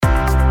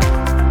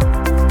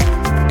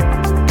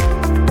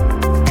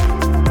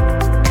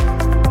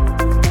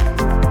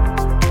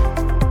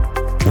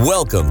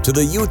Welcome to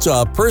the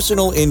Utah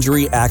Personal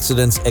Injury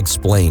Accidents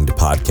Explained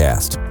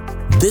podcast.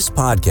 This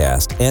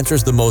podcast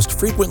answers the most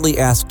frequently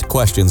asked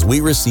questions we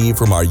receive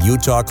from our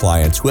Utah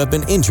clients who have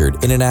been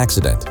injured in an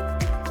accident.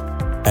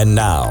 And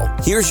now,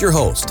 here's your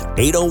host,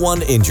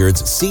 801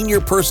 Injured's senior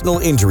personal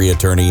injury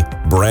attorney,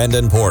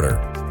 Brandon Porter.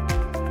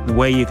 The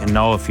way you can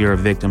know if you're a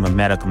victim of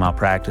medical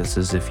malpractice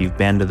is if you've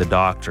been to the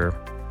doctor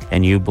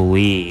and you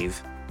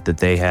believe that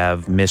they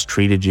have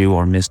mistreated you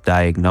or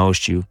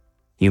misdiagnosed you,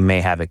 you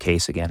may have a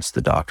case against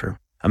the doctor.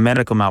 A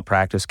medical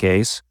malpractice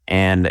case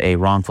and a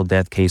wrongful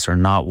death case are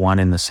not one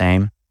and the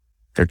same.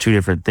 They're two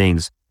different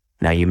things.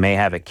 Now, you may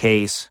have a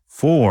case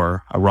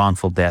for a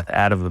wrongful death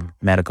out of a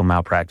medical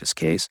malpractice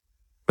case,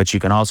 but you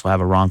can also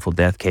have a wrongful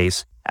death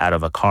case out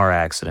of a car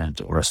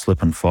accident or a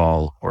slip and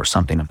fall or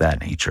something of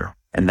that nature.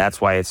 And that's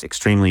why it's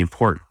extremely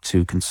important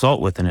to consult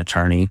with an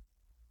attorney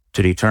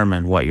to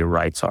determine what your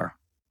rights are.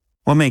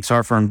 What makes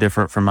our firm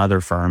different from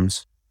other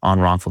firms on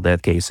wrongful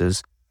death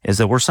cases is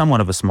that we're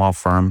somewhat of a small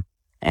firm,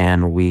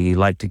 and we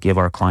like to give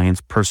our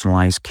clients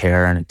personalized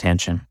care and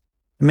attention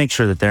and make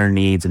sure that their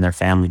needs and their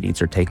family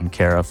needs are taken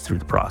care of through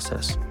the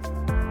process.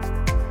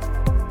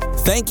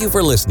 Thank you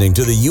for listening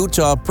to the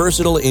Utah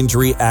Personal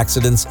Injury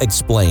Accidents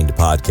Explained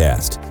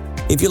podcast.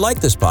 If you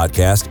like this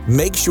podcast,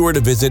 make sure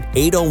to visit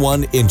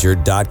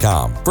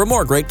 801injured.com for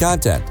more great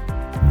content.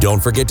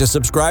 Don't forget to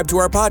subscribe to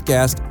our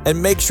podcast and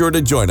make sure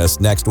to join us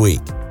next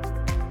week.